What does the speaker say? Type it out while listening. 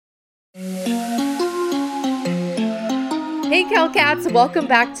Hey Kelcats, welcome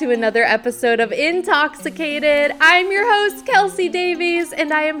back to another episode of Intoxicated. I'm your host, Kelsey Davies,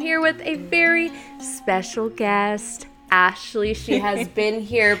 and I am here with a very special guest, Ashley. She has been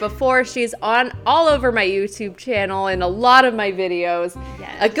here before. She's on all over my YouTube channel and a lot of my videos,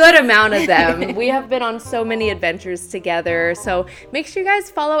 yes. A good amount of them. We have been on so many adventures together, so make sure you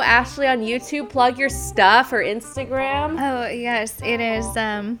guys follow Ashley on YouTube, plug your stuff or Instagram. Oh, yes, it is,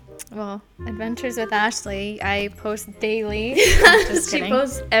 Adventures with Ashley. I post daily. Just she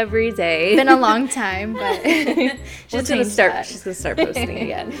posts every day. It's been a long time, but she's gonna start posting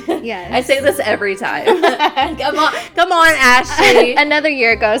again. Yes. I say this every time. Come on, Ashley. Another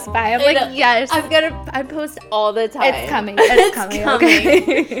year goes by. I'm like, yes. I post all the time. It's coming. It's coming.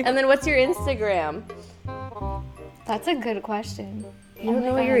 Okay. And then what's your Instagram? That's a good question. You don't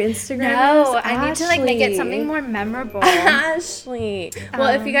know what your Instagram is? No, I need to make it something more memorable. Ashley.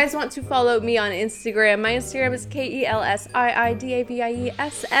 Well, if you guys want to follow me on Instagram, my Instagram is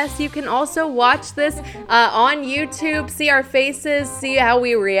KELSIIDAVIESS. You can also watch this on YouTube, see our faces, see how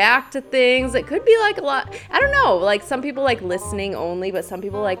we react to things. It could be like a lot. I don't know. Like some people like listening only, but some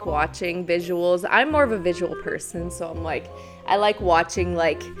people like watching visuals. I'm more of a visual person, so I'm like, I like watching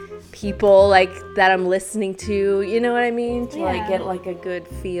like people like that I'm listening to, you know what I mean? To like get like a good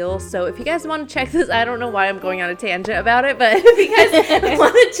feel. So if you guys want to check this, I don't know why I'm going on a tangent about it, but if you guys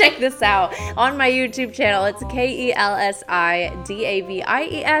want to check this out on my YouTube channel, it's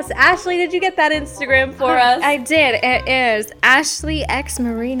KELSIDAVIES. Ashley, did you get that Instagram for us? I did. It is Ashley X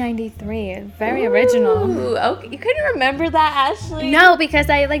Marie 93. Very original. Ooh, okay. You couldn't remember that, Ashley? No, because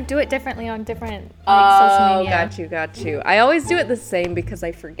I do it differently on different social media. Got you. I always do it the same because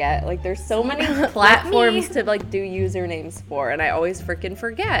I forget. Like there's so many platforms to like do usernames for, and I always freaking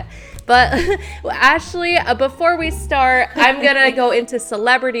forget. But Ashley, before we start, I'm gonna go into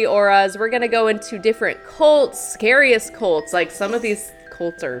celebrity auras. We're gonna go into different cults, scariest cults. Like some of these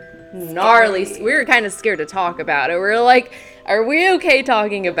cults are gnarly. We were kind of scared to talk about it. We were like, are we okay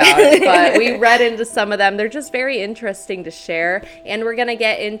talking about it? But we read into some of them. They're just very interesting to share. And we're gonna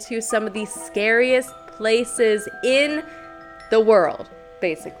get into some of the scariest places in the world,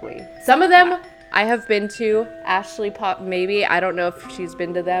 basically. Some of them I have been to. Ashley maybe. I don't know if she's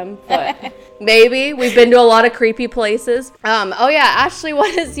been to them, but maybe. We've been to a lot of creepy places. Ashley,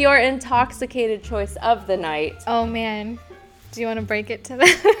 what is your intoxicated choice of the night? Oh, man. Do you want to break it to them?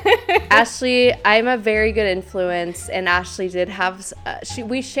 Ashley, I'm a very good influence, and Ashley did have.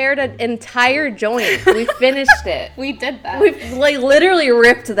 We shared an entire joint. We finished it. We did that. We literally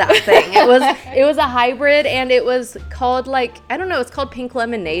ripped that thing. It was a hybrid, and it was called it's called Pink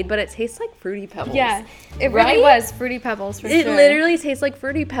Lemonade, but it tastes like Fruity Pebbles. Yeah, it really was Fruity Pebbles for sure. It literally tastes like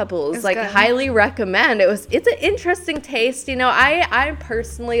Fruity Pebbles. It's good. Highly recommend. It's an interesting taste. You know, I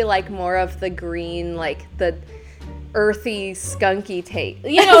personally like more of the green, like the earthy, skunky taste.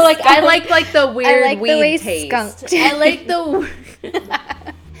 You know, like I like the weird weed taste. Skunked. I like the.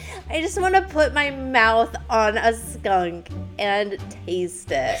 I just want to put my mouth on a skunk and taste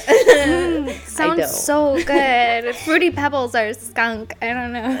it. Sounds so good. Fruity Pebbles are skunk. I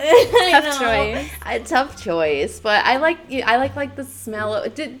don't know. Tough choice, but I like the smell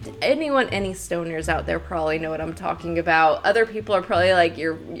of. Any stoners out there probably know what I'm talking about. Other people are probably like,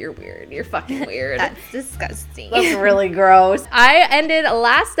 you're weird. You're fucking weird. That's disgusting. That's really gross. I ended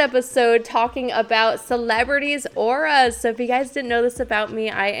last episode talking about celebrities' auras. So if you guys didn't know this about me,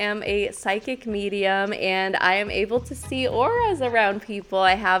 I am a psychic medium, and I am able to see auras around people.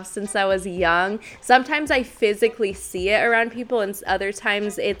 I have since I was young. Sometimes I physically see it around people, and other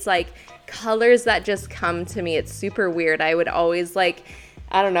times it's like colors that just come to me. It's super weird. I would always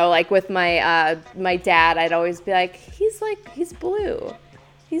with my my dad, I'd always be like, he's blue.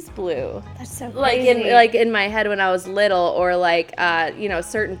 He's blue. That's so crazy. In my head when I was little, or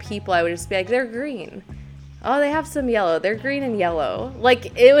certain people, I would just be like, they're green. Oh, they have some yellow. They're green and yellow.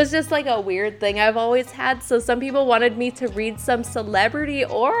 Like, it was just like a weird thing I've always had. So some people wanted me to read some celebrity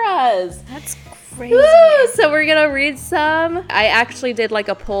auras. That's crazy. Woo! So we're going to read some. I actually did like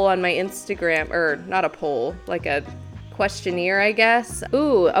a poll on my Instagram, or not a poll, like a questionnaire, I guess.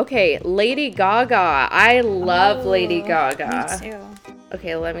 Ooh, okay. Lady Gaga. I love Lady Gaga. Me too.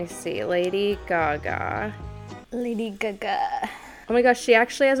 Okay, let me see. Lady Gaga. Oh my gosh, she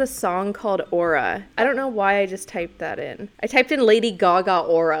actually has a song called Aura. I don't know why I just typed that in. I typed in Lady Gaga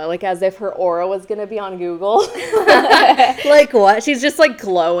aura, like as if her aura was gonna be on Google. Like what? She's just like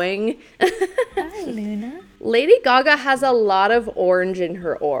glowing. Hi, Luna. Lady Gaga has a lot of orange in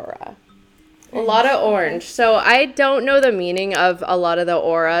her aura. A lot of orange. So I don't know the meaning of a lot of the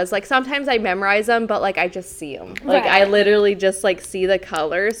auras. Like sometimes I memorize them, but like I just see them. Like I literally just like see the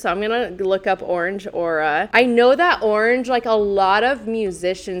colors. So I'm gonna look up orange aura. I know that orange, like a lot of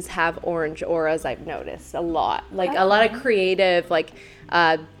musicians have orange auras. I've noticed a lot. Like a lot of creative, like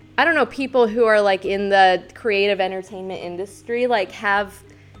I don't know, people who are like in the creative entertainment industry, like have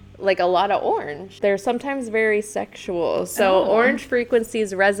like a lot of orange. They're sometimes very sexual. So orange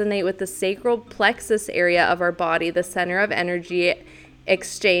frequencies resonate with the sacral plexus area of our body, the center of energy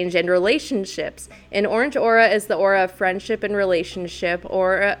exchange and relationships. An orange aura is the aura of friendship and relationship.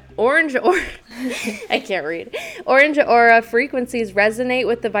 Or orange aura I can't read. Orange aura frequencies resonate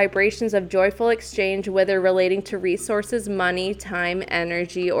with the vibrations of joyful exchange, whether relating to resources, money, time,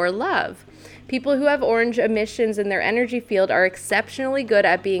 energy, or love. People who have orange emissions in their energy field are exceptionally good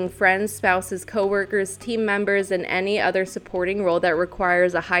at being friends, spouses, coworkers, team members, and any other supporting role that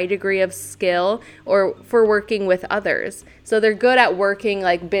requires a high degree of skill or for working with others. So they're good at working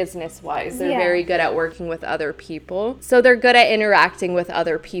like business-wise. They're very good at working with other people. So they're good at interacting with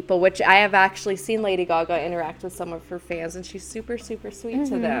other people, which I have actually seen Lady Gaga interact with some of her fans, and she's super, super sweet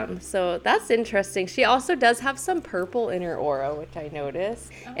to them. So that's interesting. She also does have some purple in her aura, which I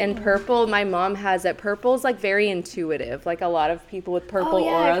noticed. And purple, my mom has it. Purple's like very intuitive. Like a lot of people with purple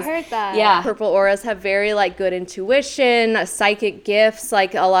auras. I've heard that. Yeah, purple auras have very like good intuition, psychic gifts.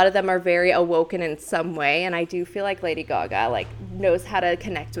 Like a lot of them are very awoken in some way. And I do feel like Lady Gaga like knows how to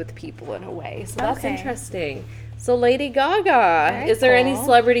connect with people in a way. So that's interesting. So Lady Gaga, is there any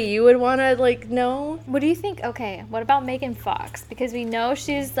celebrity you would want to like know? What do you think? Okay, what about Megan Fox? Because we know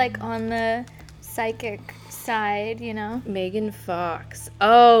she's like on the psychic side, you know? Megan Fox.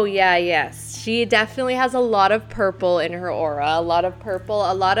 Oh, yeah, yes. She definitely has a lot of purple in her aura. A lot of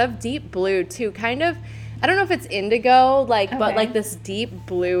purple, a lot of deep blue too. Kind of, I don't know if it's indigo, like, but like this deep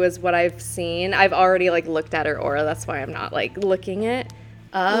blue is what I've seen. I've already like looked at her aura. That's why I'm not like looking it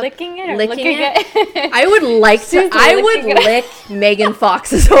up. Licking it or looking it? I would like to, I would lick Megan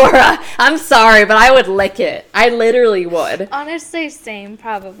Fox's aura. I'm sorry, but I would lick it. I literally would. Honestly, same,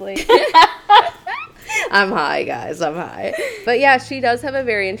 probably. I'm high, guys. I'm high. But yeah, she does have a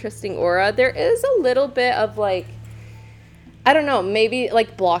very interesting aura. There is a little bit of like, I don't know, maybe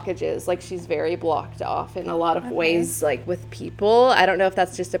like blockages. Like she's very blocked off in a lot of ways, like with people. I don't know if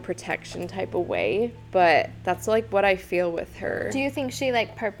that's just a protection type of way, but that's like what I feel with her. Do you think she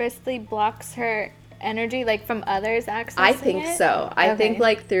like purposely blocks her energy like from others accessing I think it? so. I think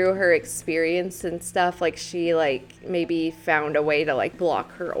like through her experience and stuff, like she like maybe found a way to like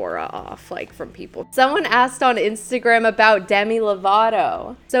block her aura off like from people. Someone asked on Instagram about Demi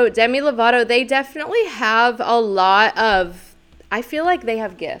Lovato. So Demi Lovato, they definitely have a lot of, I feel like they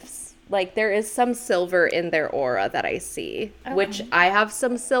have gifts. Like there is some silver in their aura that I see, which I have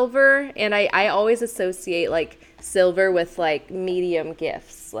some silver, and I always associate like silver with like medium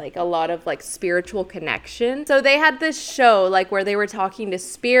gifts, like a lot of like spiritual connection. So they had this show like where they were talking to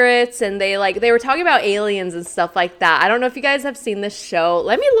spirits, and they were talking about aliens and stuff like that. I don't know if you guys have seen this show.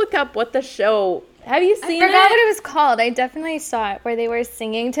 Let me look up what the show, have you seen it? I forgot what it was called. I definitely saw it where they were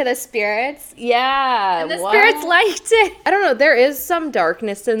singing to the spirits. Yeah. And the spirits liked it. I don't know. There is some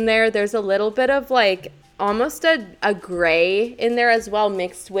darkness in there. There's a little bit of like almost a gray in there as well,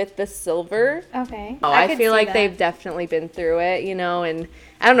 mixed with the silver. Okay. Oh, I feel like they've definitely been through it, you know, and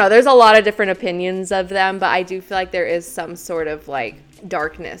I don't know. There's a lot of different opinions of them, but I do feel like there is some sort of like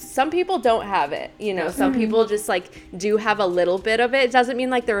darkness. Some people don't have it, you know. Some people just like do have a little bit of it. It doesn't mean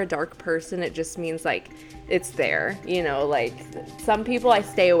like they're a dark person. It just means like it's there, you know. Like some people I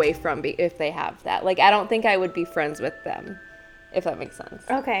stay away from if they have that. Like I don't think I would be friends with them, if that makes sense.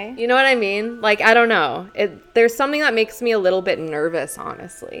 Okay. You know what I mean? Like I don't know. There's something that makes me a little bit nervous,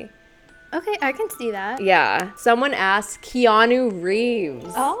 honestly. Okay, I can see that. Yeah. Someone asked Keanu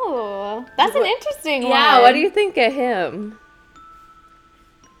Reeves. Oh, that's an interesting one. Yeah, what do you think of him?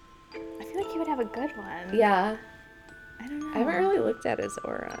 I feel like he would have a good one. Yeah. I don't know. I haven't really looked at his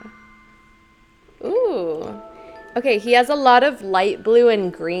aura. Ooh. Okay, he has a lot of light blue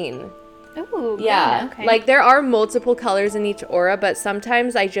and green. Ooh, Yeah. okay. Like there are multiple colors in each aura, but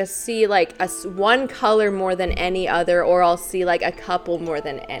sometimes I just see like one color more than any other, or I'll see like a couple more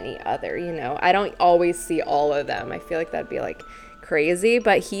than any other, you know. I don't always see all of them. I feel like that'd be like crazy,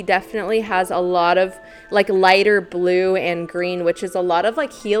 but he definitely has a lot of like lighter blue and green, which is a lot of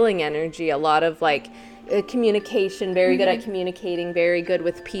like healing energy, a lot of like communication, very good at communicating, very good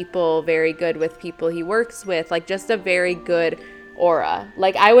with people he works with, like just a very good aura.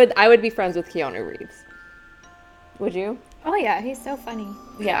 Like I would be friends with Keanu Reeves. Would you? Oh yeah, he's so funny.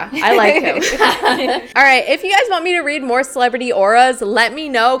 Yeah, I like him. All right, if you guys want me to read more celebrity auras, let me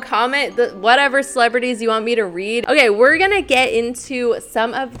know. Comment whatever celebrities you want me to read. Okay, we're gonna get into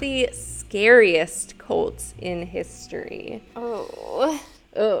some of the scariest cults in history. Oh.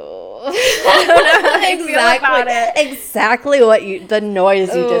 Exactly what the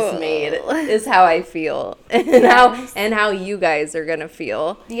noise you just made is how I feel, and how you guys are gonna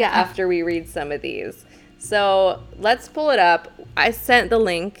feel after we read some of these. So let's pull it up. I sent the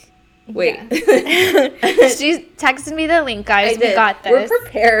link. Wait, She texted me the link, guys. We got this. We're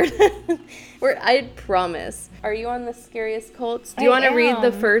prepared. I promise. Are you on the scariest cults? Do you want to read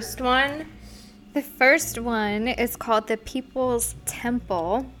the first one? The first one is called the People's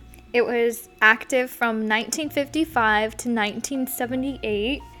Temple. It was active from 1955 to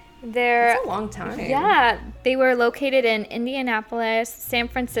 1978. That's a long time. Yeah, they were located in Indianapolis, San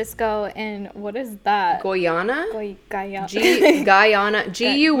Francisco, and what is that? Guyana? Guyana. Guyana.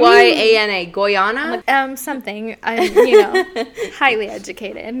 Guyana. Guyana? Something. I'm, highly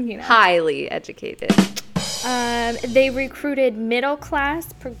educated, Highly educated. They recruited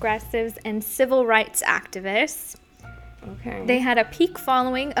middle-class, progressives, and civil rights activists. Okay. They had a peak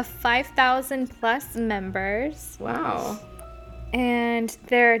following of 5,000 plus members. Wow. And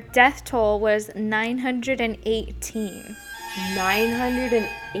their death toll was 918.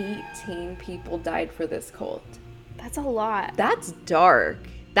 918 people died for this cult. That's a lot. That's dark.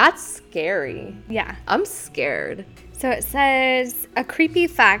 That's scary. Yeah. I'm scared. So it says a creepy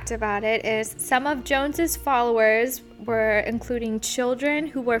fact about it is some of Jones's followers were including children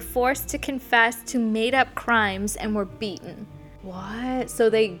who were forced to confess to made-up crimes and were beaten. What? So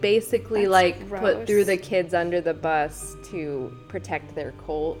they basically put threw the kids under the bus to protect their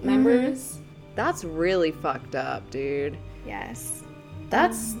cult members? That's really fucked up, dude. Yes.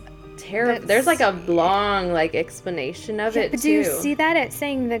 That's terrible. There's like a long explanation of it, but too. Do you see that? It's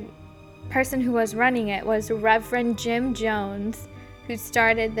saying the person who was running it was Reverend Jim Jones, who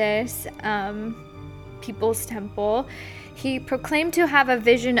started this People's Temple. He proclaimed to have a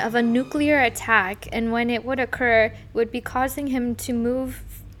vision of a nuclear attack, and when it would occur, it would be causing him to move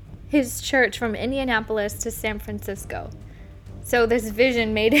his church from Indianapolis to San Francisco. So this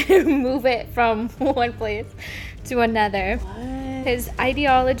vision made him move it from one place to another. What? His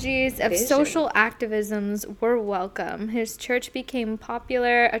ideologies of social activisms were welcome. His church became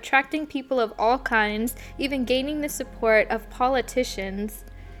popular, attracting people of all kinds, even gaining the support of politicians.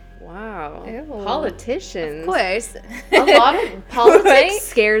 Wow. Ew. Politicians. Of course. A lot of politics Right?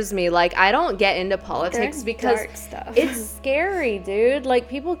 scares me. I don't get into politics There's because dark stuff. it's scary, dude.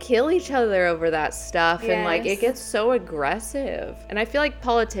 People kill each other over that stuff and it Yes. gets so aggressive. And I feel like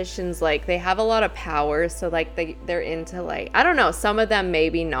politicians they have a lot of power, so they're into I don't know, some of them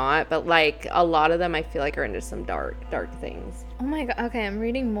maybe not, but a lot of them I feel are into some dark things. Oh my god. Okay, I'm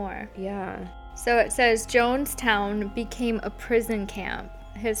reading more. Yeah. So it says Jonestown became a prison camp.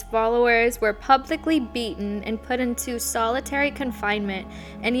 His followers were publicly beaten and put into solitary confinement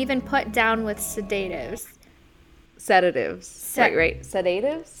and even put down with sedatives. Sedatives. Right.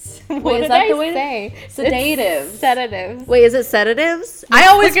 Sedatives? Wait, What is did that I the way? say? Sedatives. Sedatives. Wait, is it sedatives? I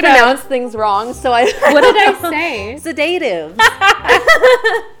always look it up. pronounce things wrong, so I. What did I say? Sedatives.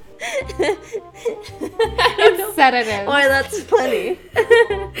 It's sedatives. Why, that's funny.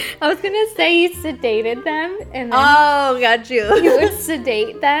 I was gonna say he sedated them, and then Oh, got he you. would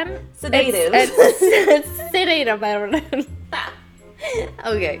sedate them. Sedatives. It's sedate them.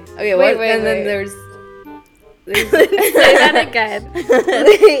 Okay. Wait, What? wait, And then wait. there's. Say that again.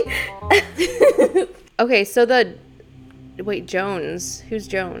 Okay, so wait, Jones. Who's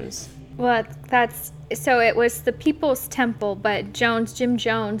Jones? Well, so it was the People's Temple, but Jim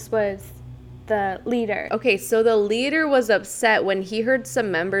Jones was the leader. Okay, so the leader was upset when he heard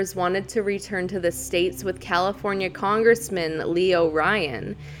some members wanted to return to the States with California Congressman Leo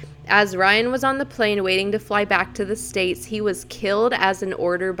Ryan. As Ryan was on the plane waiting to fly back to the States, he was killed as an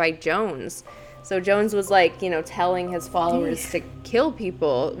order by Jones. So Jones was telling his followers to kill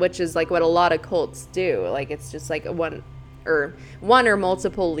people, which is what a lot of cults do. It's just one or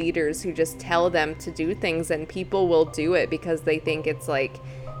multiple leaders who just tell them to do things, and people will do it because they think it's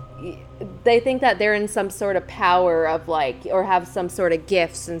they think that they're in some sort of power of or have some sort of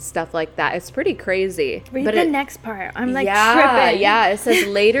gifts and stuff like that. It's pretty crazy. Read the next part. I'm tripping. Yeah. It says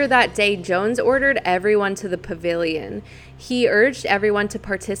later that day, Jones ordered everyone to the pavilion. He urged everyone to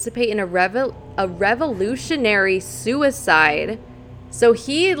participate in a revolutionary suicide. So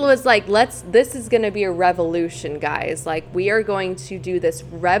he was this is going to be a revolution, guys. We are going to do this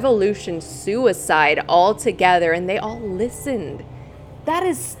revolution suicide all together. And they all listened. That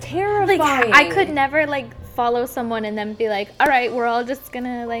is terrifying. I could never follow someone and then be like, all right, we're all just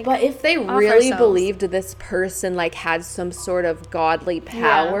gonna like. But if they off really ourselves. believed this person like had some sort of godly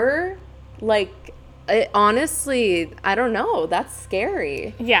power, like honestly, I don't know. That's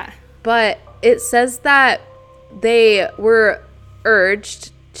scary. Yeah. But it says that they were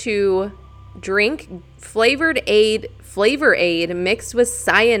urged to drink Flavor Aid mixed with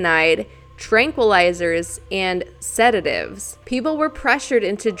cyanide, tranquilizers, and sedatives. People were pressured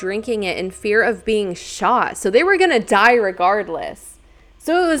into drinking it in fear of being shot. So they were going to die regardless.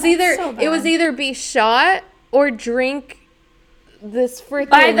 So it was either be shot or drink this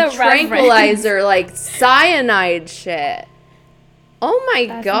freaking tranquilizer like cyanide shit. Oh my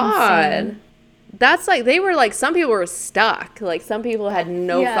God. Insane. That's like, they were like, some people were stuck. Like, some people had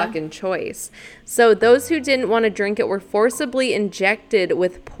no fucking choice. So those who didn't want to drink it were forcibly injected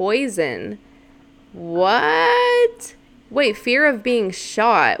with poison. What? Wait, fear of being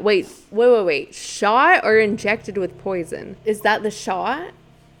shot. Wait. Shot or injected with poison? Is that the shot?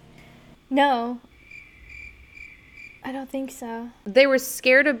 No. I don't think so. They were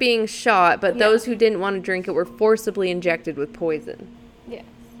scared of being shot, but those who didn't want to drink it were forcibly injected with poison. Yeah.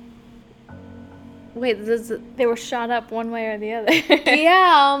 Wait, they were shot up one way or the other.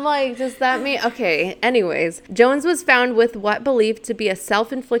 Yeah, I'm like, does that mean... Okay, anyways. Jones was found with what believed to be a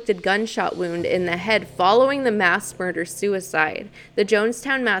self-inflicted gunshot wound in the head following the mass murder-suicide. The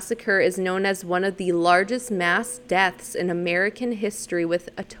Jonestown Massacre is known as one of the largest mass deaths in American history, with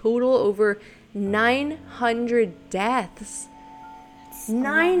a total over 900 deaths.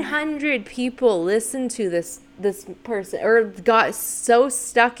 900 people listened to this person, or got so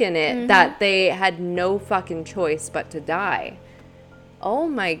stuck in it that they had no fucking choice but to die. Oh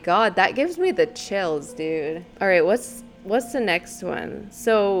my God, that gives me the chills, dude. All right, what's the next one?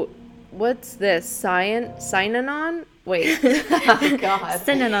 So, what's this? Synanon? Wait. Oh God.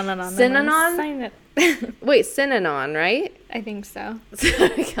 Synanon. Synanon? Wait, Synanon, right? I think so.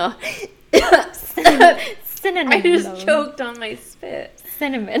 Cinnamon. I just choked on my spit.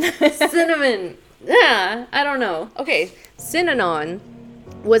 Cinnamon. Cinnamon. Yeah, I don't know. Okay, Synanon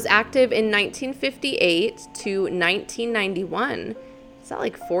was active in 1958 to 1991. Is that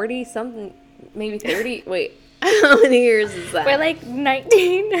like 40 something, maybe 30? Wait, how many years is that? We're like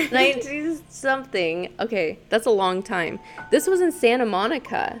 19. 19 something. Okay, that's a long time. This was in Santa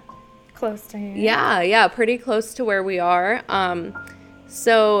Monica. Close to here. Yeah, pretty close to where we are.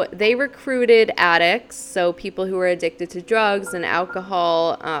 So they recruited addicts, so people who were addicted to drugs and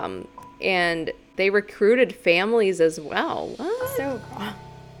alcohol, and they recruited families as well. What? So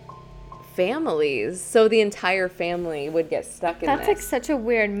families. So the entire family would get stuck in That's this. like such a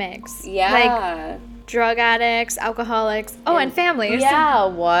weird mix. Yeah. Like drug addicts, alcoholics, and families. Yeah,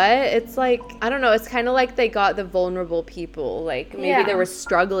 what? It's like, I don't know, it's kind of like they got the vulnerable people. Like, maybe there were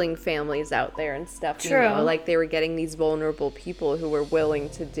struggling families out there and stuff. True. You know? Like, they were getting these vulnerable people who were willing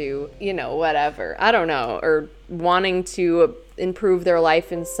to do, whatever. I don't know. Or wanting to improve their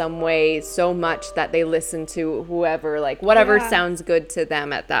life in some way so much that they listen to whoever, like, whatever sounds good to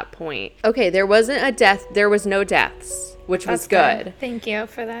them at that point. Okay, there was no deaths, which was good. Thank you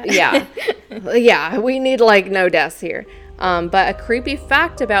for that. Yeah. Yeah, we need like no deaths here. But a creepy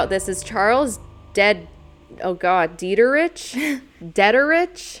fact about this is Charles Dederich.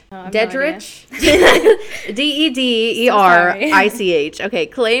 Dederich. Okay,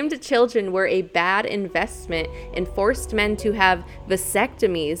 claimed children were a bad investment and forced men to have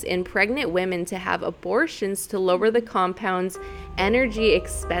vasectomies and pregnant women to have abortions to lower the compound's energy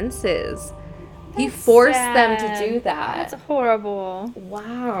expenses. He forced them to do that. That's horrible.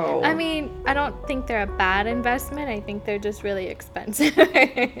 Wow. I mean, I don't think they're a bad investment. I think they're just really expensive.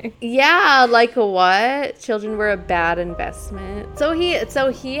 Yeah, like what? Children were a bad investment. So he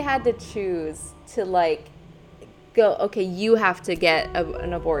had to choose to like go, okay, you have to get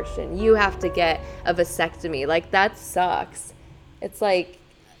an abortion. You have to get a vasectomy. Like, that sucks. It's like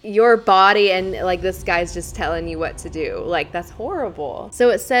your body, and like this guy's just telling you what to do. Like, that's horrible. So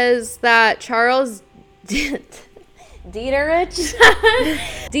it says that Charles Dederich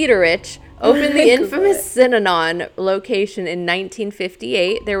opened the infamous Synanon location in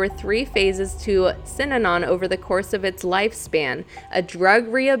 1958. There were 3 phases to Synanon over the course of its lifespan: a drug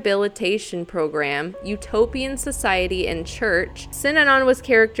rehabilitation program, utopian society, and church. Synanon was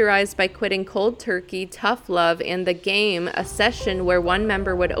characterized by quitting cold turkey, tough love, and the game, a session where one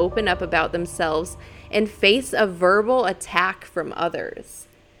member would open up about themselves and face a verbal attack from others.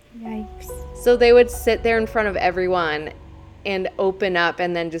 Yikes. So they would sit there in front of everyone and open up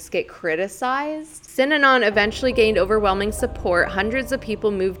and then just get criticized. Synanon eventually gained overwhelming support. Hundreds of people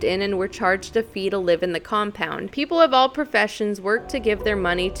moved in and were charged a fee to live in the compound. People of all professions worked to give their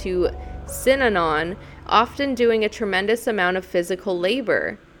money to Synanon. often doing a tremendous amount of physical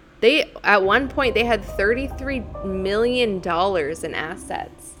labor. At one point, they had $33 million in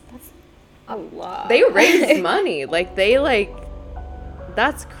assets. That's a lot. They raised money.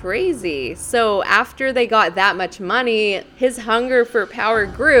 That's crazy. So after they got that much money, his hunger for power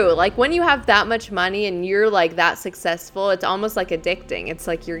grew. Like, when you have that much money and you're, like, that successful, it's almost like addicting. It's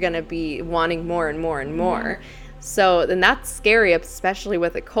like you're going to be wanting more and more and more. So then that's scary, especially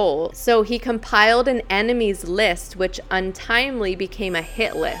with a cult. So he compiled an enemies list, which untimely became a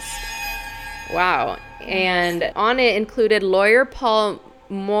hit list. Wow. And on it included lawyer Paul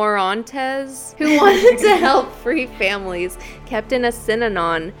Morantes, who wanted to help free families kept in a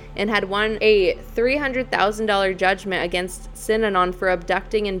Synanon and had won a $300,000 judgment against Synanon for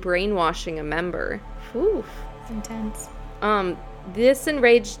abducting and brainwashing a member. Whew. It's intense. This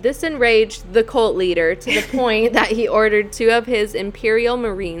enraged the cult leader to the point that he ordered 2 of his Imperial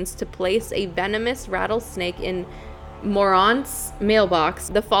Marines to place a venomous rattlesnake in Morant's mailbox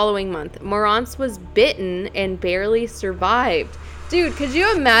the following month. Morant was bitten and barely survived. Dude, could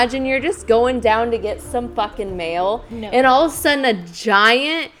you imagine you're just going down to get some fucking mail, and all of a sudden a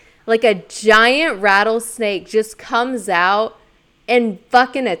giant rattlesnake just comes out and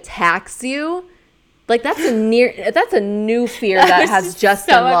fucking attacks you? Like, that's a new fear that has just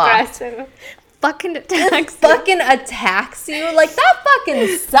so unlocked. Aggressive. Fucking attacks. Fucking attacks you? Like, that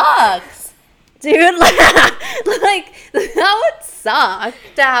fucking sucks. Dude, like that would suck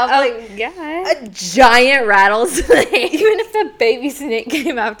to have a giant rattlesnake. Even if the baby snake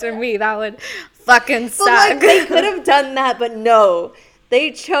came after me, that would fucking suck. But, they could have done that, but no.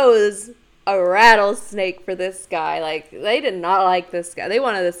 They chose a rattlesnake for this guy. Like, they did not like this guy. They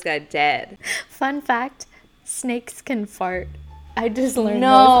wanted this guy dead. Fun fact, snakes can fart. I just learned this.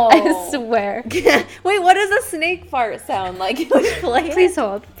 I swear. Wait, what does a snake fart sound like? Please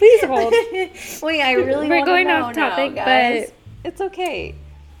hold. Please hold. Wait, I really We're going know off topic, now, guys. but it's okay.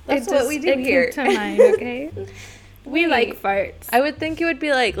 That's what we do here. To mind, okay? We like farts. I would think it would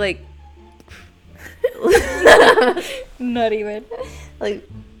be like Not even. Like,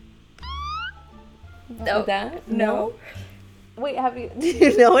 no. That? No. Wait, do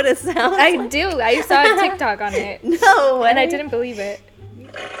you know what it sounds like? I do. I saw a TikTok on it. No way. And I didn't believe it.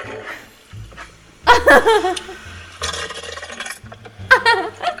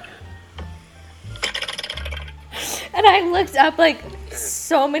 And I looked up like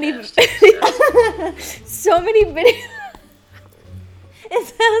so many videos. So many videos. It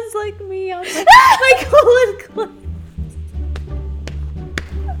sounds like me on my colon clip.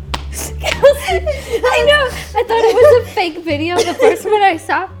 I know. I thought it was a fake video. The first one I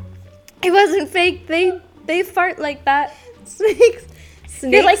saw, it wasn't fake. They fart like that. Snakes.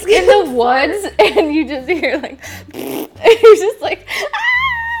 You're like in the woods, and you just hear like, you're just like,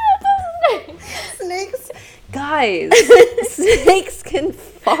 snakes. Guys, snakes can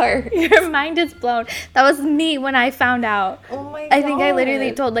fart. Your mind is blown. That was me when I found out. Oh my god. I think I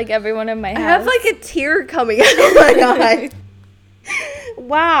literally told like everyone in my house. I have like a tear coming out of my eye.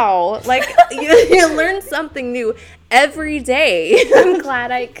 Wow. Like, you learn something new every day. I'm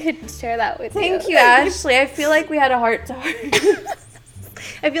glad I could share that with you. Thank you, Ashley. I feel like we had a heart to heart.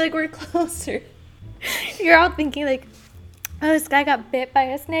 I feel like we're closer. You're all thinking like, oh, this guy got bit by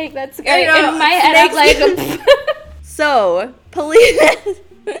a snake. That's great. In my head, I'm like, so, police...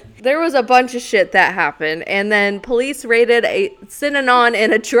 There was a bunch of shit that happened, and then police raided a Synanon,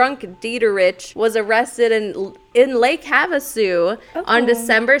 and a drunk Dieterich was arrested in Lake Havasu on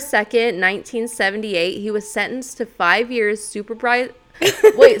December 2nd, 1978. He was sentenced to 5 years supervised...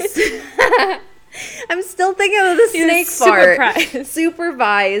 Wait, I'm still thinking of the snake fart.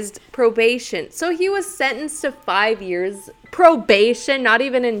 Supervised probation. So he was sentenced to 5 years probation, not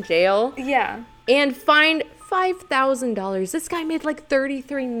even in jail. Yeah. And fined $5,000. This guy made like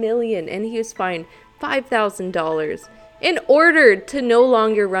 $33 million, and he was fined $5,000 and ordered to no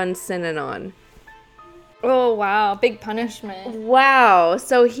longer run Synanon. Oh wow, big punishment. Wow.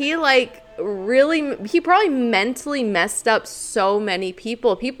 So he probably mentally messed up so many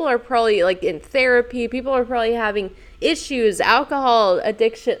people. People are probably like in therapy. People are probably having issues, alcohol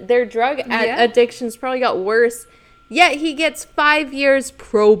addiction. Their drug addictions probably got worse. Yet he gets 5 years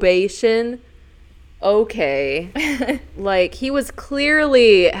probation. Okay. Like, he was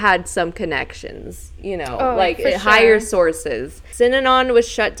clearly had some connections, higher sources. Synanon was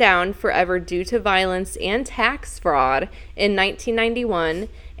shut down forever due to violence and tax fraud in 1991,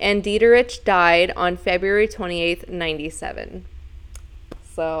 and Dieterich died on February 28th, 97.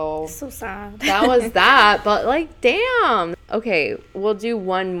 So sad. That was that, but like, damn. Okay, we'll do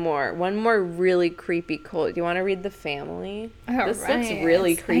one more really creepy cult. Do you want to read the family? This looks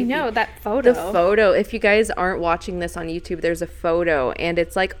really creepy. I know that photo. The photo, if you guys aren't watching this on YouTube, there's a photo and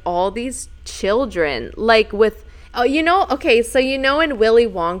it's like all these children like with okay, so in Willy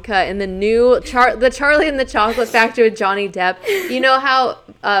Wonka in the new the Charlie and the Chocolate Factory with Johnny Depp, you know how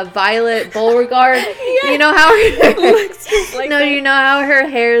Violet Beauregard, you know how looks just like you know how her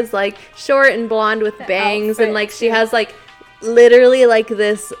hair is like short and blonde with bangs and like she has like literally like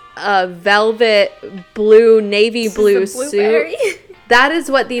this velvet blue navy blue suit. That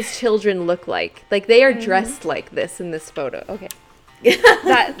is what these children look like. Like they are dressed like this in this photo. Okay.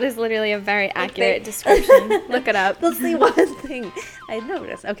 That is literally a very accurate description. Look it up. That's the one thing I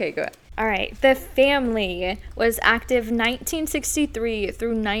noticed. Okay, go ahead. All right. The family was active 1963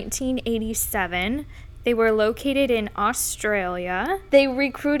 through 1987. They were located in Australia. They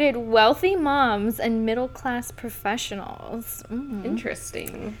recruited wealthy moms and middle-class professionals.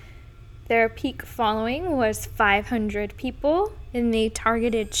 Interesting. Their peak following was 500 people, and they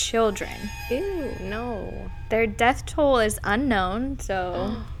targeted children. Ew, no. Their death toll is unknown,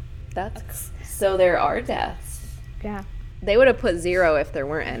 so... So there are deaths. Yeah. They would have put 0 if there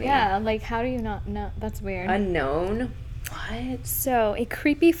weren't any. Yeah, like how do you not know? That's weird. Unknown? What? So, a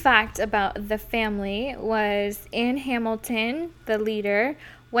creepy fact about the family was Anne Hamilton, the leader,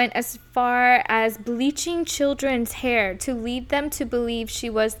 went as far as bleaching children's hair to lead them to believe she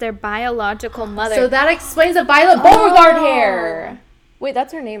was their biological mother. So that explains the Violet Beauregard hair. Wait,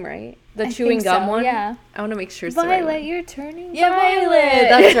 that's her name, right? The chewing gum one? Yeah. I want to make sure it's Violet, the right one. you're turning Violet.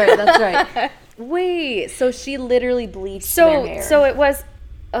 That's right. Wait, so she literally bleached their hair. So it was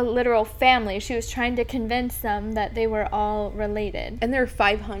a literal family. She was trying to convince them that they were all related. And there are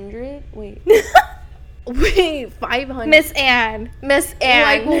 500? Wait. Wait, 500? Miss Anne.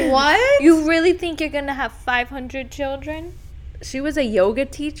 Like, what? You really think you're going to have 500 children? She was a yoga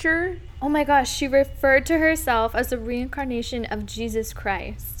teacher? Oh my gosh, she referred to herself as the reincarnation of Jesus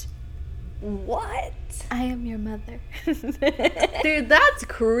Christ. What? I am your mother. Dude, that's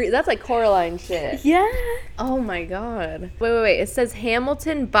like Coraline shit. Yeah. Oh my god. Wait. It says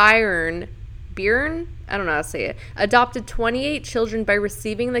Hamilton Byrne, I don't know how to say it, adopted 28 children by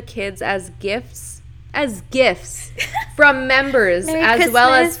receiving the kids as gifts from members, as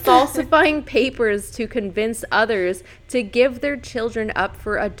well as falsifying papers to convince others to give their children up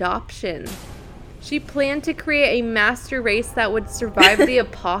for adoption. She planned to create a master race that would survive the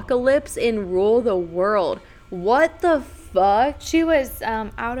apocalypse and rule the world. What the fuck? She was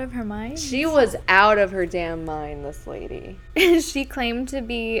out of her mind. She was out of her damn mind, this lady. She claimed to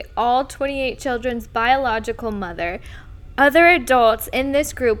be all 28 children's biological mother. Other adults in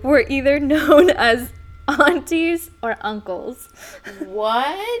this group were either known as aunties or uncles.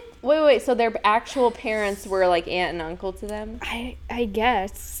 What? Wait. So their actual parents were like aunt and uncle to them? I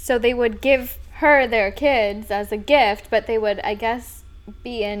guess. So they would give her their kids as a gift, but they would, I guess,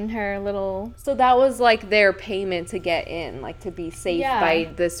 be in her little... So that was like their payment to get in, like to be saved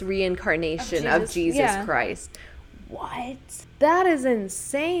by this reincarnation of Jesus Christ. What? That is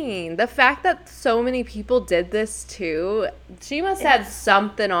insane. The fact that so many people did this too, she must have had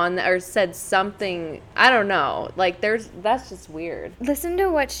something on or said something, I don't know. Like that's just weird. Listen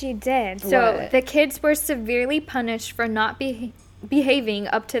to what she did. So the kids were severely punished for not behaving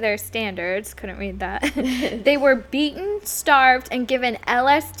up to their standards. Couldn't read that. They were beaten, starved, and given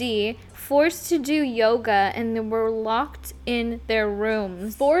LSD, forced to do yoga, and they were locked in their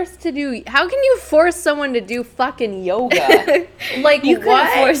rooms. How can you force someone to do fucking yoga? Like, you couldn't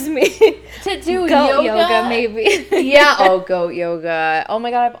force me to do goat yoga, maybe. Yeah, goat yoga. Oh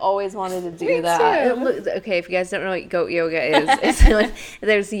my god, I've always wanted to do that. Too. Okay, if you guys don't know what goat yoga is, it's like,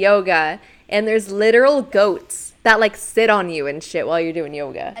 there's yoga, and there's literal goats that like sit on you and shit while you're doing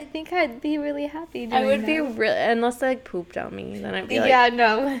yoga. I think I'd be really happy doing I would that. be really, unless they like pooped on me, then I'd be like, yeah,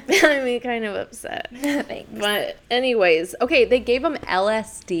 no. I'd be kind of upset. Thanks. But anyways, okay, they gave them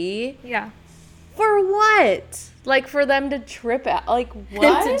LSD. Yeah. For what? Like for them to trip out? Like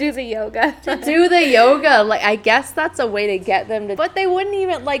what? To do the yoga. To do the yoga. Like I guess that's a way to get them to. But they wouldn't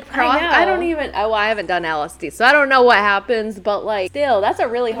even like. I don't even. Oh, I haven't done LSD, so I don't know what happens. But like, still, that's a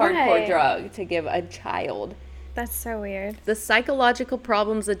really hardcore drug to give a child. That's so weird. The psychological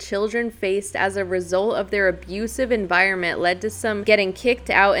problems the children faced as a result of their abusive environment led to some getting kicked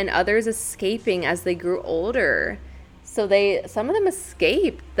out and others escaping as they grew older. So some of them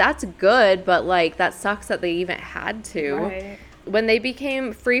escaped. That's good, but like that sucks that they even had to. Right. When they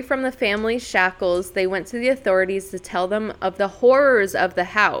became free from the family's shackles, they went to the authorities to tell them of the horrors of the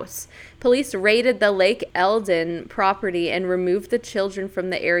house. Police raided the Lake Eldon property and removed the children from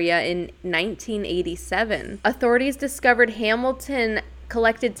the area in 1987. Authorities discovered Hamilton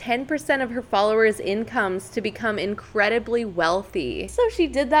collected 10% of her followers' incomes to become incredibly wealthy. So she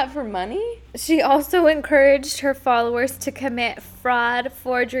did that for money? She also encouraged her followers to commit fraud,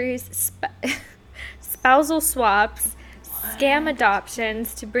 forgeries, spousal swaps, scam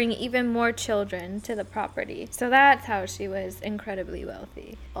adoptions to bring even more children to the property. So that's how she was incredibly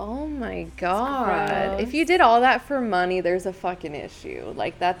wealthy. Oh my god. Gross. If you did all that for money, there's a fucking issue.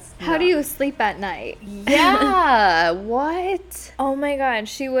 Like, that's How do you sleep at night? Yeah, what? Oh my god,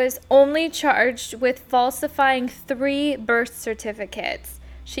 she was only charged with falsifying 3 birth certificates.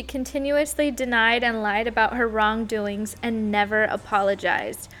 She continuously denied and lied about her wrongdoings and never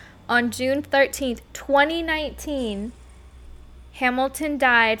apologized. On June 13th, 2019, Hamilton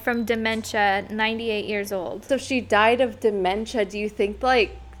died from dementia at 98 years old. So she died of dementia. Do you think,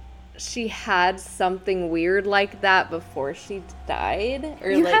 like, she had something weird like that before she died?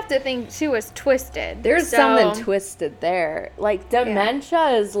 Or You like, have to think she was twisted. there's so- something twisted there. Like, dementia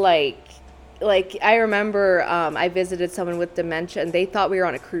is like I remember I visited someone with dementia and they thought we were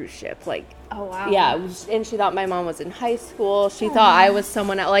on a cruise ship. Like, Oh, wow. yeah, and she thought my mom was in high school. She thought I was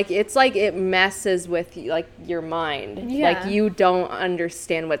someone else. Like, it's like it messes with like your mind. Yeah. Like, you don't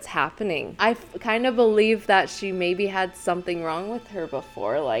understand what's happening. I kind of believe that she maybe had something wrong with her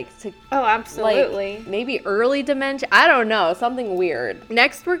before, like Oh, absolutely. like maybe early dementia. I don't know, something weird.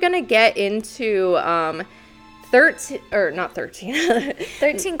 Next, we're gonna get into 13 or not 13.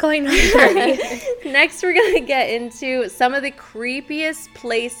 13 going on 30. Next, we're going to get into some of the creepiest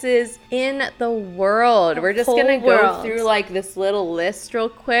places in the world. We're just going to whole go world. through like this little list real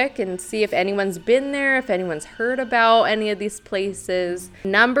quick and see if anyone's been there, if anyone's heard about any of these places.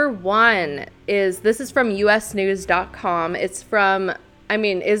 Number 1 this is from usnews.com. It's from,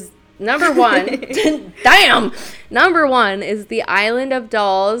 Number 1, damn! Number 1 is the Island of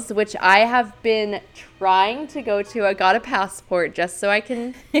Dolls, which I have been trying to go to. I got a passport just so I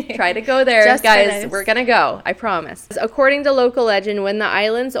can try to go there. Just Guys, for this. we're gonna go. I promise. According to local legend, when the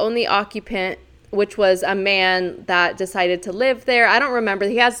island's only occupant, which was a man that decided to live there. I don't remember.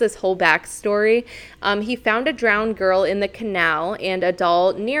 He has this whole backstory. He found a drowned girl in the canal and a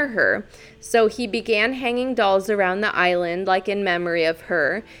doll near her. So he began hanging dolls around the island, like in memory of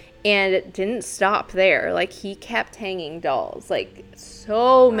her. And it didn't stop there. Like, he kept hanging dolls, like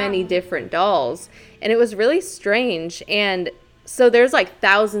so many different dolls. And it was really strange. And so there's like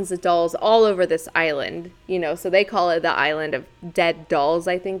thousands of dolls all over this island, so they call it the Island of Dead Dolls,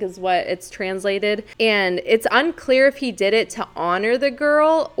 I think is what it's translated. And it's unclear if he did it to honor the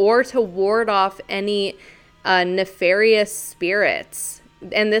girl or to ward off any nefarious spirits.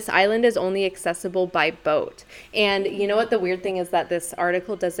 And this island is only accessible by boat. And you know what the weird thing is that this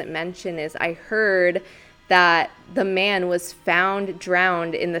article doesn't mention is I heard that the man was found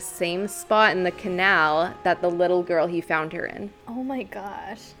drowned in the same spot in the canal that the little girl he found her in. Oh my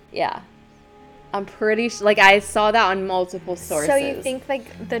gosh. Yeah. I'm pretty like I saw that on multiple sources. So you think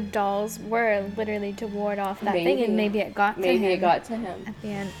like the dolls were literally to ward off that thing Maybe. and maybe it got to him. Maybe it got to him. At the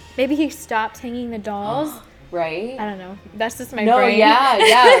end. Maybe he stopped hanging the dolls. Right? I don't know. That's just my No, brain. yeah.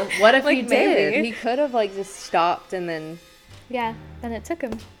 What if he Like, did? maybe. He could have like just stopped and then Yeah, then it took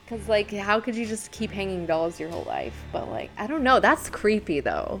him. because like how could you just keep hanging dolls your whole life? But like I don't know. That's creepy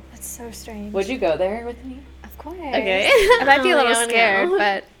though. That's so strange. Would you go there with me? Of course. Okay. I might be a little I don't scared, know.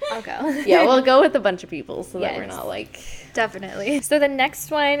 but I'll go. Yeah, we'll go with a bunch of people so that we're Yes. not like. Definitely. So the next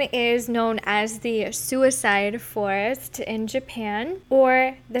one is known as the Suicide Forest in Japan,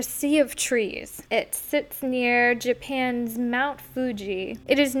 or the Sea of Trees. It sits near Japan's Mount Fuji.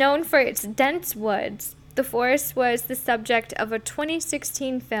 It is known for its dense woods. The forest was the subject of a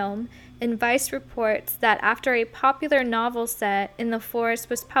 2016 film, and Vice reports that after a popular novel set in the forest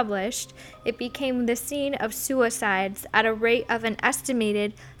was published, it became the scene of suicides at a rate of an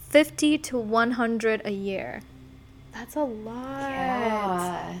estimated 50 to 100 a year. That's a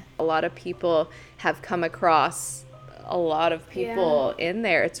lot. A lot of people have come across a lot of people in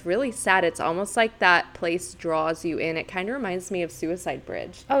there. It's really sad. It's almost like that place draws you in. It kind of reminds me of Suicide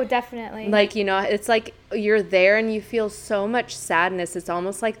Bridge. Oh, definitely. Like, it's like you're there and you feel so much sadness. It's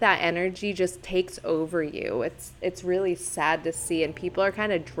almost like that energy just takes over you. It's really sad to see. And people are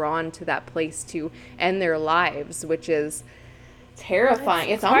kind of drawn to that place to end their lives, which is terrifying.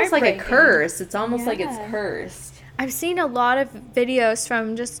 It's almost like a heartbreaking. curse. It's almost like it's Yeah. cursed. I've seen a lot of videos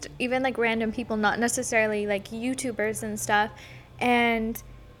from just even like random people, not necessarily like YouTubers and stuff, and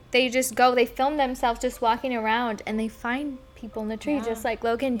they just go, they film themselves just walking around and they find people in the tree, just like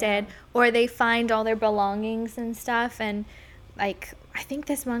Logan did. Or they find all their belongings and stuff. And, like, I think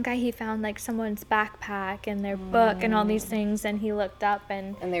this one guy, he found, like, someone's backpack and their book and all these things. And he looked up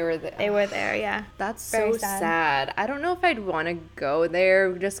and they were there. They were there, yeah. That's Very so sad. I don't know if I'd want to go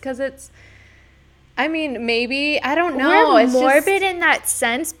there just because it's, I mean, maybe, I don't know. We're it's morbid in that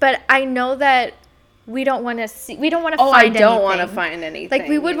sense, but I know that we don't want to find anything. I don't want to find anything. Like,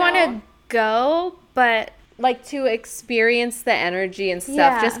 we would want to go, but like to experience the energy and stuff,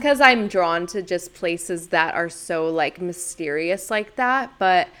 Yeah. just because I'm drawn to just places that are so like mysterious like that.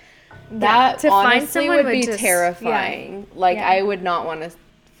 But that to find honestly someone would would be just- terrifying. Like Yeah. I would not want to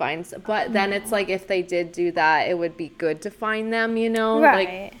find, but then it's like if they did do that, it would be good to find them, you know?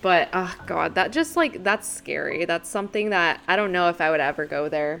 Right. Like, but oh god, that just like that's scary. That's something that I don't know if I would ever go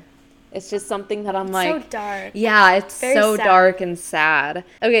there. It's just something that I'm like, so dark. yeah, it's Very so sad. dark and sad.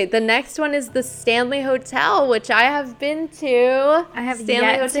 Okay, the next one is the Stanley Hotel, which I have been to. I have Stanley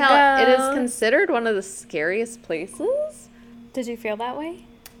yet to Hotel. It is go. considered one of the scariest places. Did you feel that way?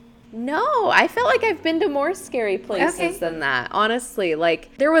 No, I feel like I've been to more scary places Okay. than that. Honestly,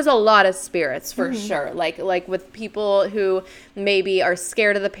 like there was a lot of spirits for sure. Like with people who maybe are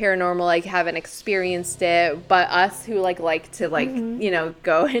scared of the paranormal, like haven't experienced it, but us who like to you know,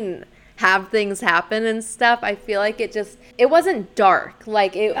 go and have things happen and stuff. I feel like it wasn't dark.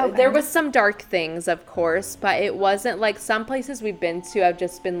 Like there was some dark things, of course, but it wasn't like some places we've been to have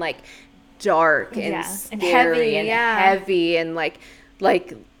just been like dark and Yeah, scary and heavy, and yeah. heavy and like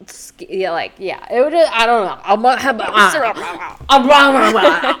it would I don't know.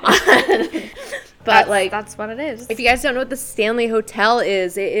 But like that's what it is. if you guys don't know what the Stanley Hotel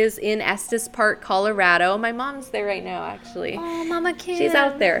is, it is in Estes Park, Colorado. My mom's there right now, actually. Oh, Mama Kim. She's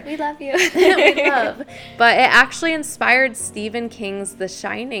out there. We love you. We love. But it actually inspired Stephen King's The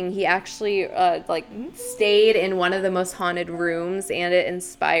Shining. He actually stayed in one of the most haunted rooms, and it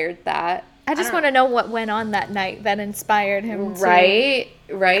inspired that. I just want to know what went on that night that inspired him to Right?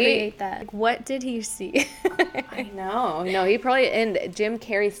 create that. Like, what did he see? I know. No, he probably, and Jim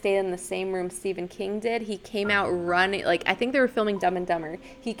Carrey stayed in the same room Stephen King did. He came out running, like, I think they were filming Dumb and Dumber.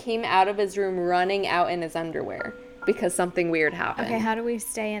 He came out of his room running out in his underwear because something weird happened. Okay, how do we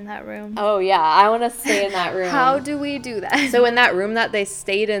stay in that room? Oh, yeah. I want to stay in that room. How do we do that? So in that room that they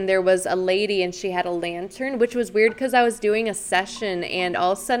stayed in, there was a lady and she had a lantern, which was weird because I was doing a session and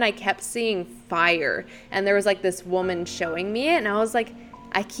all of a sudden I kept seeing fire. And there was like this woman showing me it and I was like,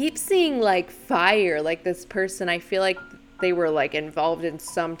 I keep seeing like fire, like this person. I feel like they were like involved in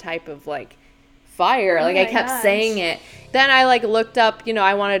some type of like fire. Like I my kept gosh. saying it. Then I like looked up, you know,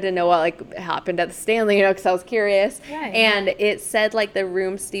 I wanted to know what like happened at the Stanley, you know, because I was curious. Right. And it said like the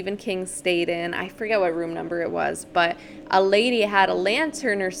room Stephen King stayed in. I forget what room number it was, but a lady had a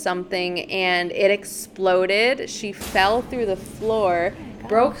lantern or something and it exploded. She fell through the floor,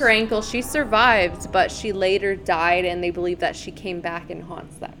 broke her ankle. She survived, but she later died and they believe that she came back and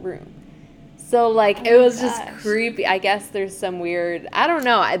haunts that room. So, like, it was just creepy. I guess there's some weird, I don't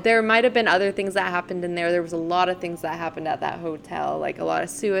know. There might have been other things that happened in there. There was a lot of things that happened at that hotel, like a lot of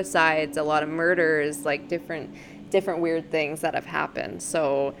suicides, a lot of murders, like different weird things that have happened.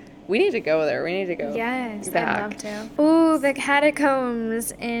 So, we need to go there. We need to go Yes, back. I'd love to. Ooh, the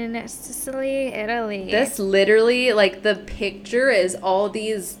catacombs in Sicily, Italy. This literally, like, the picture is all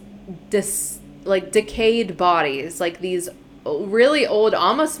these, decayed bodies, like these really old,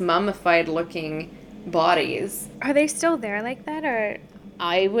 almost mummified looking bodies. Are they still there like that, or?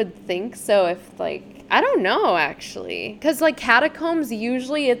 I would think so if, like, I don't know, actually. Because, like, catacombs,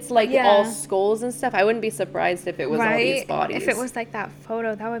 usually it's, like, Yeah. all skulls and stuff. I wouldn't be surprised if it was all these bodies. If it was like that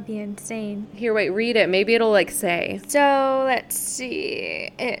photo, that would be insane. Here, wait, read it. Maybe it'll, like, say. So let's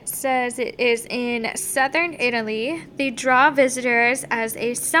see. It says it is in southern Italy. They draw visitors as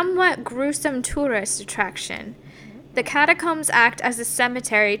a somewhat gruesome tourist attraction. The catacombs act as a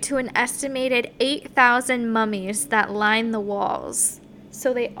cemetery to an estimated 8,000 mummies that line the walls.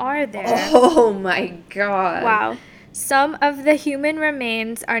 So they are there. Oh, my God. Wow. Some of the human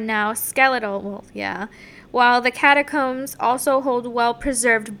remains are now skeletal. Well, yeah. While the catacombs also hold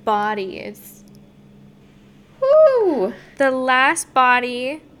well-preserved bodies. Woo! The last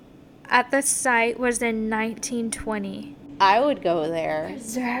body at the site was in 1920. I would go there.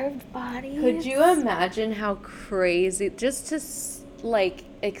 Preserved bodies? Could you imagine how crazy, just to, like,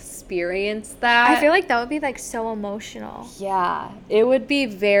 experience that? I feel like that would be, like, so emotional. Yeah, it would be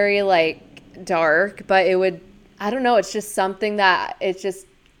very, like, dark, but it would, I don't know, it's just something that it's just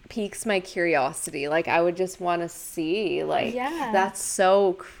piques my curiosity. Like, I would just want to see. Like, Yeah. that's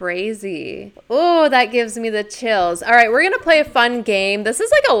so crazy. Oh, that gives me the chills. All right, we're going to play a fun game. This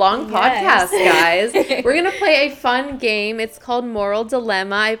is like a long Yes. podcast, guys. We're going to play a fun game. It's called Moral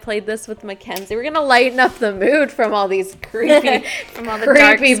Dilemma. I played this with Mackenzie. We're going to lighten up the mood from all these creepy, From all the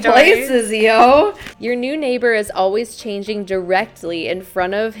dark creepy stories. places, yo. Your new neighbor is always changing directly in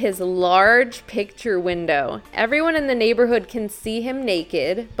front of his large picture window. Everyone in the neighborhood can see him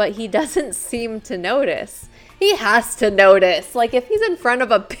naked, but he doesn't seem to notice. He has to notice. Like, if he's in front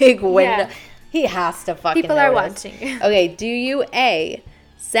of a big window, Yeah. he has to fucking People are notice. watching. Okay, do you A,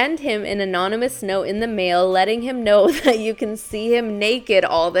 send him an anonymous note in the mail letting him know that you can see him naked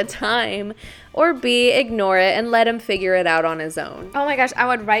all the time? Or B, ignore it and let him figure it out on his own? Oh my gosh, I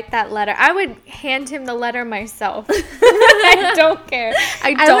would write that letter. I would hand him the letter myself. I don't care.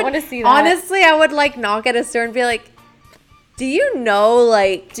 I don't want to see that. Honestly, I would like knock at his door and be like, do you know,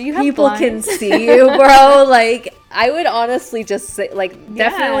 like, Do you have people blinds? can see you, bro? Like, I would honestly just say, like,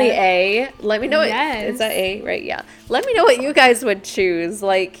 definitely A. Let me know. Yes. Is that A, right? Yeah. Let me know what you guys would choose.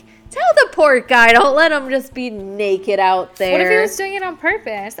 Like, tell the poor guy, don't let him just be naked out there. What if he was doing it on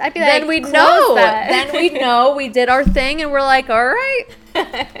purpose? I'd be Then like, we'd "Close know. that." Then we'd know we did our thing and we're like, all right,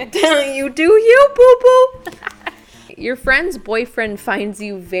 you do you, boo-boo. Your friend's boyfriend finds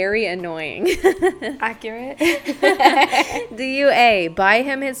you very annoying. Accurate. Do you A, buy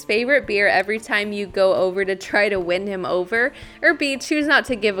him his favorite beer every time you go over to try to win him over? Or B, choose not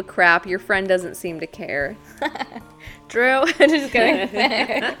to give a crap, your friend doesn't seem to care? Drew. Just kidding.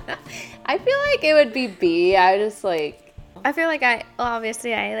 I feel like it would be B. I just like, I feel like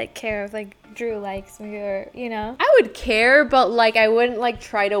obviously I like care if like Drew likes me or, you know. I would care, but like I wouldn't like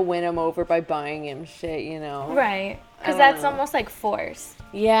try to win him over by buying him shit, you know? Right. Because I don't that's know. almost like force.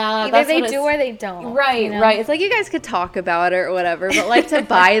 Yeah, Either that's they what do it's- or they don't. Right, you know? right. It's like you guys could talk about it or whatever, but like to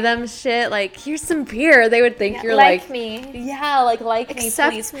buy them shit, like here's some beer, they would think Yeah, you're like like me. yeah, like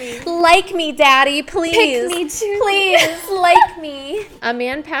Accept me, please. me. Like me, daddy, please. Pick me too. Please, like me. A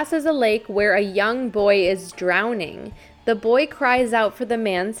man passes a lake where a young boy is drowning. The boy cries out for the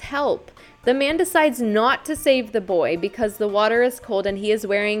man's help. The man decides not to save the boy because the water is cold and he is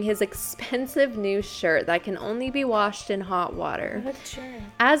wearing his expensive new shirt that can only be washed in hot water. What shirt?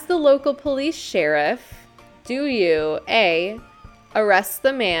 As the local police sheriff, do you A, arrest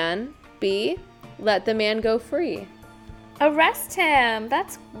the man, B, let the man go free? Arrest him.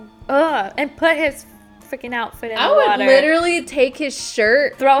 That's and put his freaking outfit in I the would water. literally take his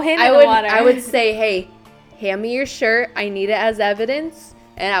shirt. Throw him I in would the water. I would say, "Hey, hand me your shirt. I need it as evidence."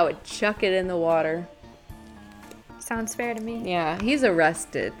 And I would chuck it in the water. Sounds fair to me. Yeah, he's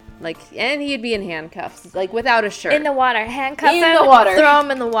arrested. Like, and he'd be in handcuffs, like without a shirt. In the water. Handcuff In him. the water. Throw him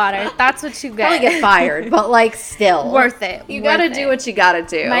in the water. That's what you Probably get. get fired, but like still. Worth it. You Worth gotta it. do what you gotta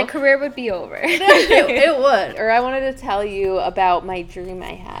do. My career would be over. it would. Or I wanted to tell you about my dream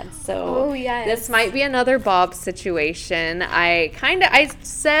I had. So Oh, yes. this might be another Bob situation. I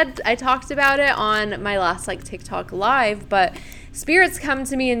talked about it on my last like TikTok live, but spirits come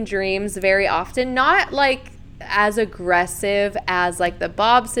to me in dreams very often, not like as aggressive as like the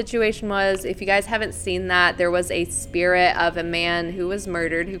Bob situation was. If you guys haven't seen that, there was a spirit of a man who was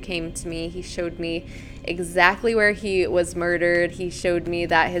murdered who came to me. He showed me exactly where he was murdered. He showed me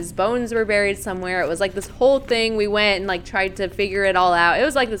that his bones were buried somewhere. It was like this whole thing. We went and like tried to figure it all out. It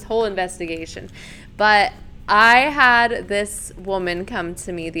was like this whole investigation. But I had this woman come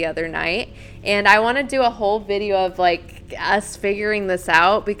to me the other night, and I want to do a whole video of like us figuring this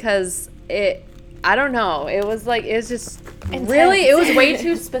out because I don't know. It was just really, it was way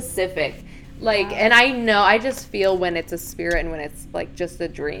too specific. Like, Wow. and I know, I just feel when it's a spirit and when it's like just a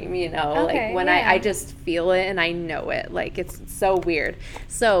dream, you know, Okay, like when yeah. I just feel it and I know it. Like, it's so weird.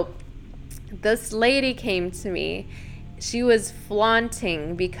 So this lady came to me. She was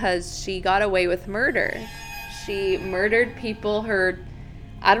flaunting because she got away with murder. She murdered people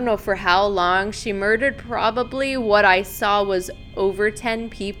I don't know for how long. She murdered probably what I saw was over 10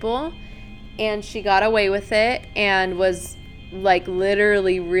 people, and she got away with it and was like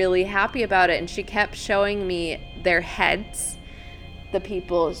literally really happy about it. And she kept showing me their heads, the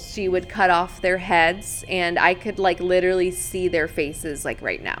people. She would cut off their heads, and I could like literally see their faces like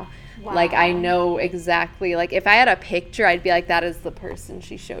right now. Wow. Like I know exactly, like if I had a picture, I'd be like, that is the person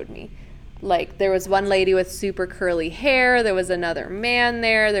she showed me. Like, there was one lady with super curly hair. There was another man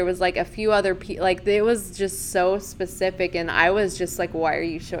there. There was, like, a few other people. Like, it was just so specific. And I was just like, why are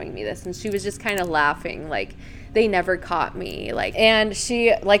you showing me this? And she was just kind of laughing. Like, they never caught me. Like, and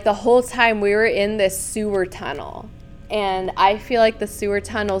she, like, the whole time we were in this sewer tunnel. and I feel like the sewer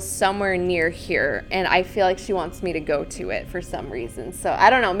tunnel's somewhere near here, and I feel like she wants me to go to it for some reason. So I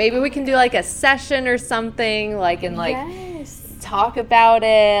don't know, maybe we can do like a session or something, like, and like talk about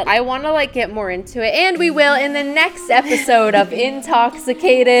it. I want to like get more into it, and we will in the next episode of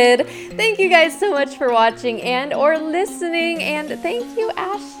Intoxicated. Thank you guys so much for watching and or listening, and thank you,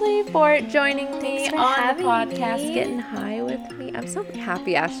 Ashley, for joining me on the podcast, getting high with me. I'm so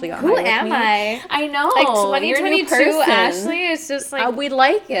happy Ashley got high with me. Who am I? I know. Like You're a new 2022 person. Ashley is just like We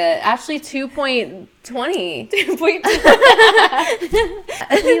like it. Ashley 2.20. we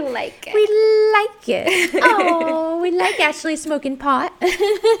like it. We like it. Oh, we like Ashley smoking pot.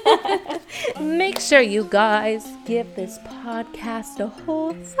 Make sure you guys give this podcast a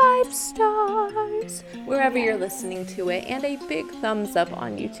whole 5 stars wherever you're listening to it, and a big thumbs up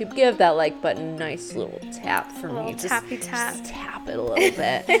on YouTube. Give that like button a nice little tap for me. Tappy tap. Just tap it a little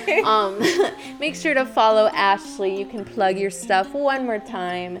bit. Make sure to follow Ashley. You can plug your stuff one more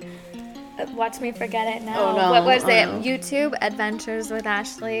time. Watch me forget it now. Oh, no. What was it? No. YouTube Adventures with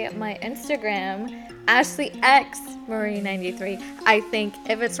Ashley. My Instagram, Ashley X Marie 93. I think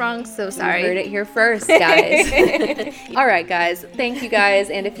if it's wrong, so sorry. You heard it here first, guys. All right, guys. Thank you,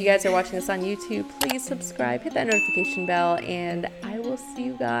 guys. And if you guys are watching this on YouTube, please subscribe, hit that notification bell, and I will see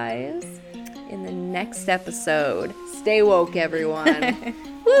you guys in the next episode. Stay woke, everyone.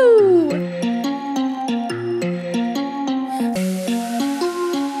 Woo!